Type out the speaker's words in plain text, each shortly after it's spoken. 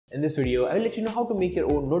In this video, I will let you know how to make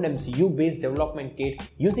your own NodeMCU based development kit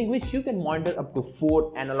using which you can monitor up to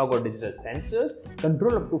 4 analog or digital sensors,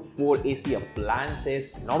 control up to 4 AC appliances.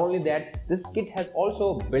 Not only that, this kit has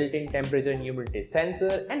also built-in temperature and humidity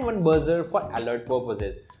sensor and one buzzer for alert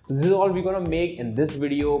purposes. So this is all we're gonna make in this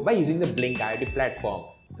video by using the Blynk IoT platform.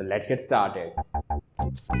 So let's get started.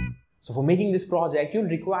 So for making this project, you'll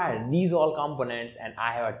require these all components, and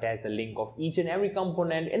I have attached the link of each and every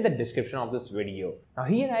component in the description of this video. Now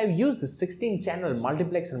here I have used the 16-channel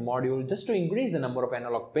multiplexer module just to increase the number of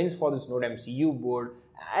analog pins for this NodeMCU board.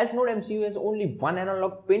 As NodeMCU has only one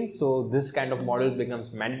analog pin, so this kind of module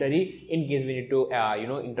becomes mandatory in case we need to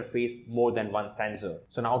interface more than one sensor.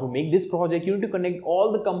 So now to make this project, you need to connect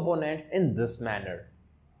all the components in this manner.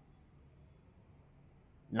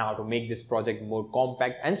 Now to make this project more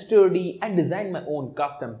compact and sturdy, I designed my own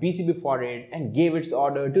custom PCB for it and gave its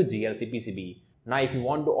order to GLC PCB. Now if you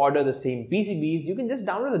want to order the same PCBs, you can just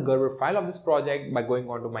download the Gerber file of this project by going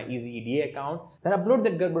onto my EasyEDA account, then upload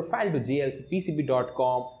that Gerber file to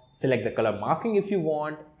glcpcb.com, select the color masking if you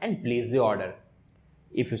want, and place the order.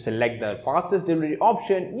 If you select the fastest delivery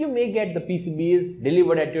option, you may get the PCBs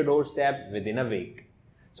delivered at your doorstep within a week.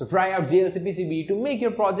 So try out GLC PCB to make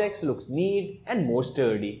your projects look neat and more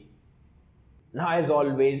sturdy. Now as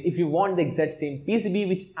always, if you want the exact same PCB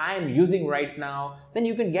which I am using right now, then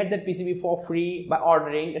you can get that PCB for free by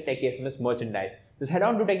ordering the techiesms merchandise. Just head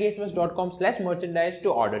on to techiesms.com/merchandise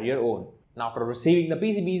to order your own. Now after receiving the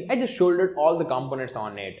PCBs, I just soldered all the components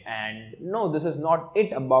on it, and no, this is not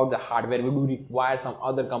it about the hardware. We do require some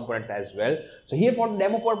other components as well. So here for the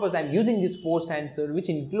demo purpose, I'm using this 4 sensor, which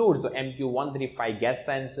includes the MQ135 gas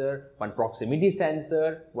sensor, one proximity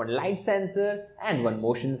sensor, one light sensor, and one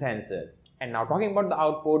motion sensor. And now talking about the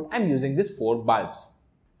output, I'm using these 4 bulbs.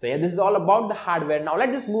 So yeah, this is all about the hardware. Now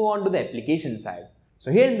let's just move on to the application side. So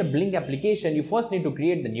here in the Blynk application, you first need to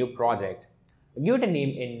create the new project. Give it a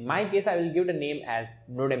name. In my case, I will give it a name as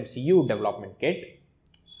NodeMCU development kit.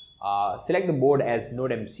 Select the board as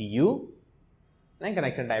NodeMCU and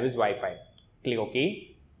connection type is Wi-Fi. Click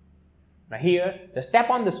OK. Now here, just tap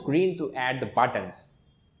on the screen to add the buttons.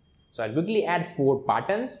 So I'll quickly add 4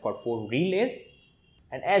 buttons for 4 relays.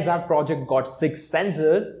 And as our project got 6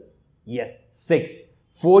 sensors, yes, 6.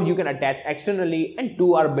 4 you can attach externally and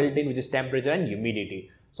 2 are built in, which is temperature and humidity.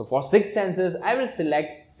 So for 6 sensors, I will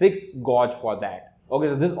select 6 gauge for that. Okay,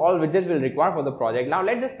 so this all widgets will require for the project. Now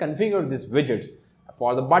let's just configure these widgets.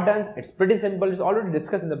 For the buttons, it's pretty simple. It's already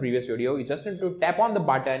discussed in the previous video. You just need to tap on the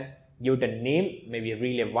button, give it a name, maybe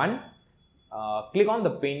relay 1. Click on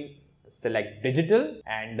the pin, select digital,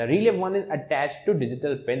 and the relay 1 is attached to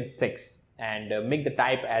digital pin 6, and make the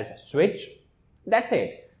type as switch. That's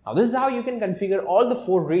it. Now this is how you can configure all the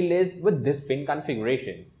 4 relays with this pin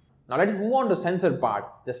configurations. Now let us move on to sensor part.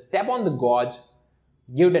 Just tap on the gauge,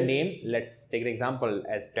 give it a name. Let's take an example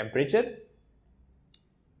as temperature.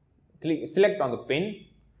 Select on the pin.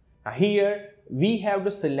 Now here we have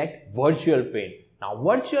to select virtual pin. Now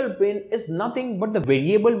virtual pin is nothing but the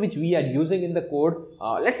variable which we are using in the code.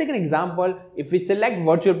 Let's take an example. If we select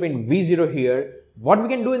virtual pin V0 here, what we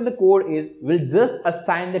can do in the code is we'll just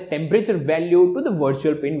assign the temperature value to the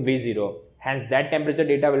virtual pin V0. Hence that temperature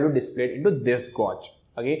data will be displayed into this gauge.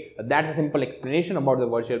 Okay, that's a simple explanation about the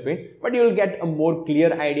virtual pin, but you will get a more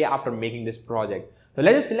clear idea after making this project. So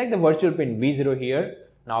let's just select the virtual pin V0 here.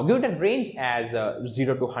 Now give it a range as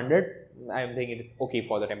 0 to 100. I am thinking it is okay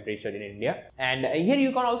for the temperature in India. And here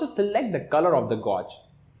you can also select the color of the gauge.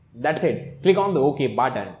 That's it. Click on the OK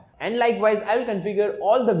button. And likewise, I will configure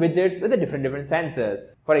all the widgets with the different sensors.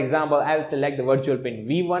 For example, I will select the virtual pin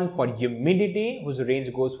V1 for humidity, whose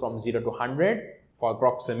range goes from 0 to 100. For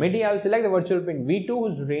proximity, I will select the virtual pin V2,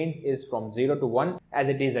 whose range is from 0 to 1, as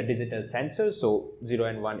it is a digital sensor, so 0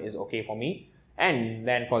 and 1 is okay for me. And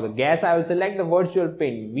then for the gas, I will select the virtual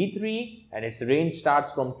pin V3, and its range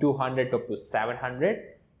starts from 200 to up to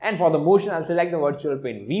 700. And for the motion, I'll select the virtual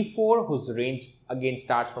pin V4, whose range again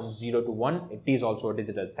starts from 0 to 1. It is also a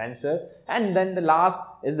digital sensor. And then the last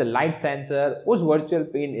is the light sensor, whose virtual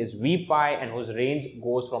pin is V5 and whose range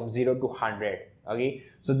goes from 0 to 100. Okay,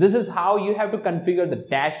 so this is how you have to configure the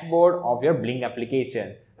dashboard of your Blynk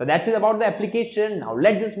application. So that's it about the application. Now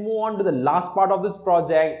let's just move on to the last part of this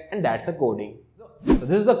project, and that's the coding. So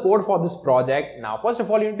this is the code for this project. Now first of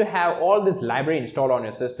all, you need to have all this library installed on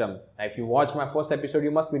your system. Now if you watched my first episode,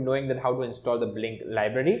 you must be knowing that how to install the Blynk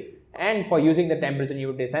library. And for using the temperature and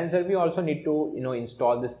humidity sensor, we also need to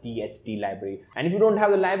install this THT library. And if you don't have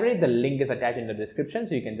the library, the link is attached in the description,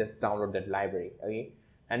 so you can just download that library. Okay.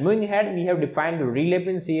 And moving ahead, we have defined the relay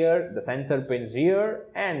pins here, the sensor pins here,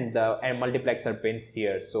 and the multiplexer pins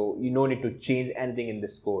here. So you no need to change anything in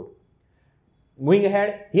this code. Moving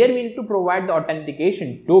ahead, here we need to provide the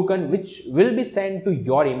authentication token which will be sent to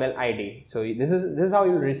your email ID. So this is how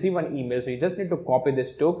you will receive an email. So you just need to copy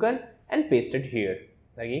this token and paste it here.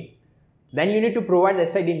 Okay. Then you need to provide the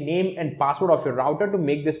SID name and password of your router to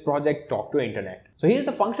make this project talk to internet. So here's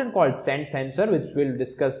the function called send sensor, which we'll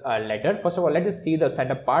discuss later. First of all, let us see the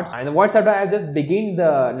setup parts. And the void setup, I'll just begin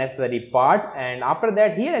the necessary parts. And after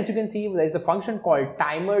that, here as you can see, there is a function called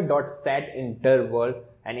timer.setInterval.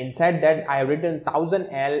 And inside that, I have written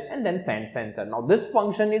 1000L and then send sensor. Now this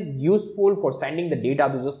function is useful for sending the data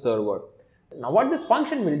to the server. Now what this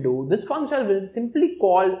function will do, this function will simply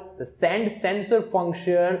call the send sensor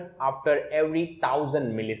function after every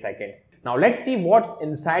 1000 milliseconds. Now let's see what's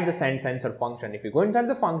inside the send sensor function. If you go inside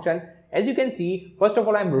the function, as you can see, first of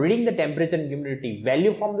all, I'm reading the temperature and humidity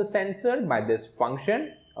value from the sensor by this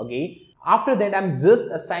function. Okay. After that, I'm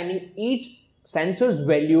just assigning each sensor's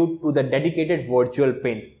value to the dedicated virtual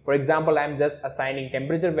pins. For example, I'm just assigning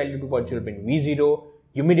temperature value to virtual pin V0,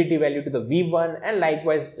 humidity value to the V1, and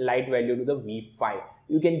likewise light value to the V5.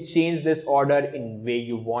 You can change this order in way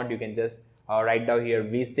you want. You can just write down here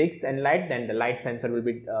V6 and light, then the light sensor will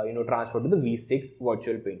be transferred to the V6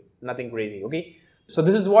 virtual pin. Nothing crazy. Okay. So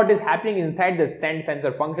this is what is happening inside the send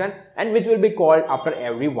sensor function, and which will be called after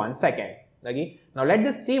every 1 second. Okay. Now let's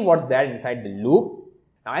just see what's there inside the loop.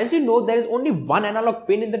 Now as you know, there is only one analog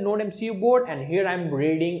pin in the NodeMCU board, and here I am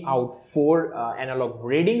reading out 4 analog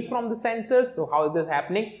readings from the sensors. So how is this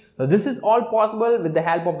happening? So this is all possible with the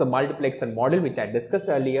help of the multiplexer module, which I discussed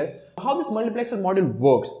earlier. How this multiplexer module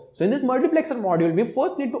works. So in this multiplexer module, we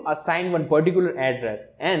first need to assign one particular address,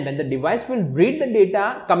 and then the device will read the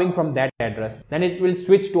data coming from that address. Then it will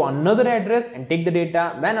switch to another address and take the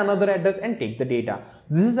data, then another address and take the data.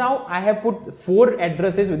 This is how I have put 4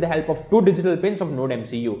 addresses with the help of 2 digital pins of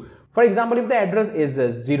NodeMCU. For example, if the address is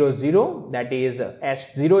 00, that is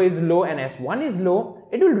S0 is low and S1 is low,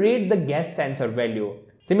 it will read the gas sensor value.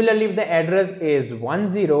 Similarly, if the address is 10,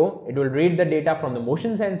 it will read the data from the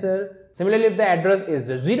motion sensor. Similarly, if the address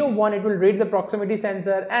is 01, it will read the proximity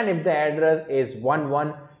sensor, and if the address is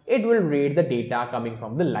 11, it will read the data coming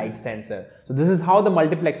from the light sensor. So this is how the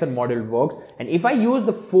multiplexer module works. And if I use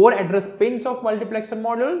the 4 address pins of multiplexer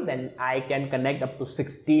module, then I can connect up to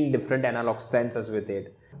 16 different analog sensors with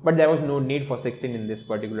it. But there was no need for 16 in this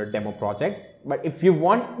particular demo project. But if you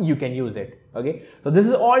want, you can use it. Okay. So this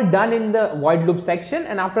is all done in the void loop section.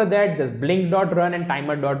 And after that, just blynk.run and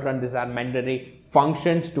timer.run. These are mandatory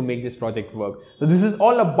functions to make this project work. So this is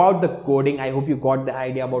all about the coding. I hope you got the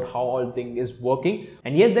idea about how all thing is working.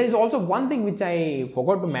 And yes, there is also one thing which I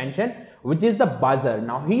forgot to mention, which is the buzzer.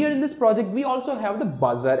 Now here in this project, we also have the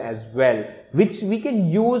buzzer as well, which we can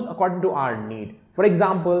use according to our need. For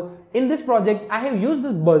example, in this project, I have used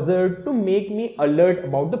this buzzer to make me alert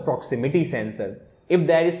about the proximity sensor. If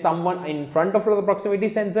there is someone in front of the proximity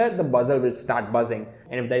sensor, the buzzer will start buzzing.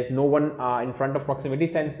 And if there is no one in front of proximity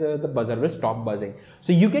sensor, the buzzer will stop buzzing.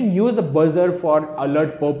 So you can use the buzzer for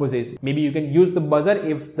alert purposes. Maybe you can use the buzzer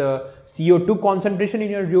if the CO2 concentration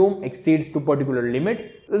in your room exceeds to a particular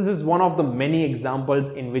limit. This is one of the many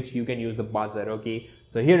examples in which you can use the buzzer. Okay.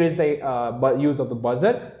 So here is the use of the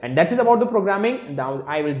buzzer, and that's it about the programming. Now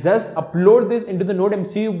I will just upload this into the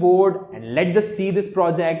NodeMCU board and let us see this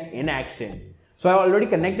project in action. So I already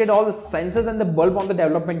connected all the sensors and the bulb on the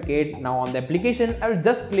development kit. Now on the application, I will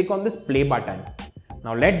just click on this play button.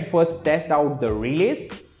 Now let's first test out the relays.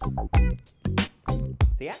 So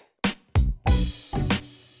yeah.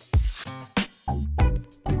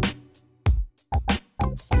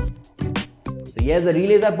 So yes, the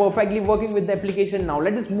relays are perfectly working with the application. Now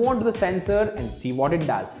let us move on to the sensor and see what it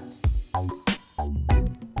does.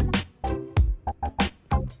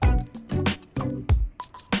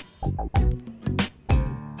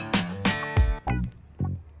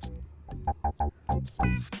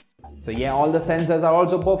 So yeah, all the sensors are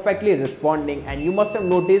also perfectly responding, and you must have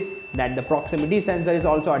noticed that the proximity sensor is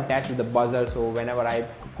also attached to the buzzer. So whenever I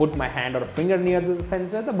put my hand or finger near to the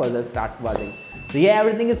sensor, the buzzer starts buzzing. So yeah,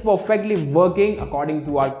 everything is perfectly working according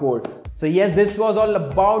to our code. So yes, this was all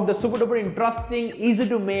about the super duper interesting, easy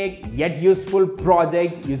to make yet useful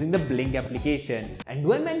project using the Blynk application. And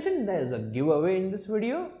do I mention there is a giveaway in this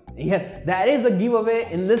video? Yes, there is a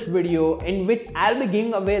giveaway in this video in which I'll be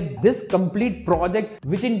giving away this complete project,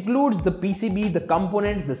 which includes the PCB, the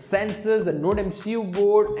components, the sensors, the NodeMCU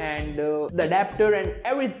board, and the adapter and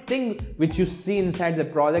everything which you see inside the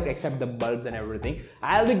project except the bulbs and everything.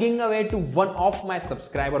 I'll be giving away to one of my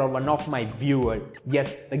subscriber or one of my viewer.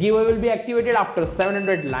 Yes, the giveaway will be activated after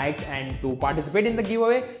 700 likes, and to participate in the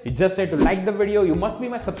giveaway, you just need to like the video, you must be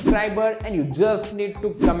my subscriber, and you just need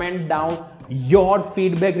to comment down your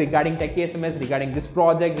feedback regarding techiesms, regarding this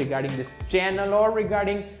project, regarding this channel, or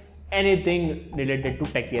regarding anything related to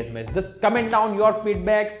techiesms. Just comment down your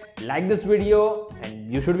feedback, like this video,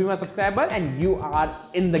 and you should be my subscriber and you are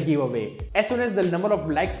in the giveaway. As soon as the number of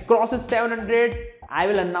likes crosses 700, I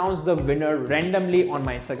will announce the winner randomly on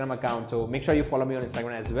my Instagram account. So make sure you follow me on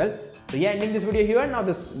Instagram as well. So yeah, ending this video here. Now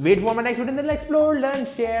just wait for my next video and then explore, learn,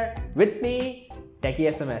 share with me,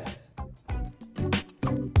 techiesms.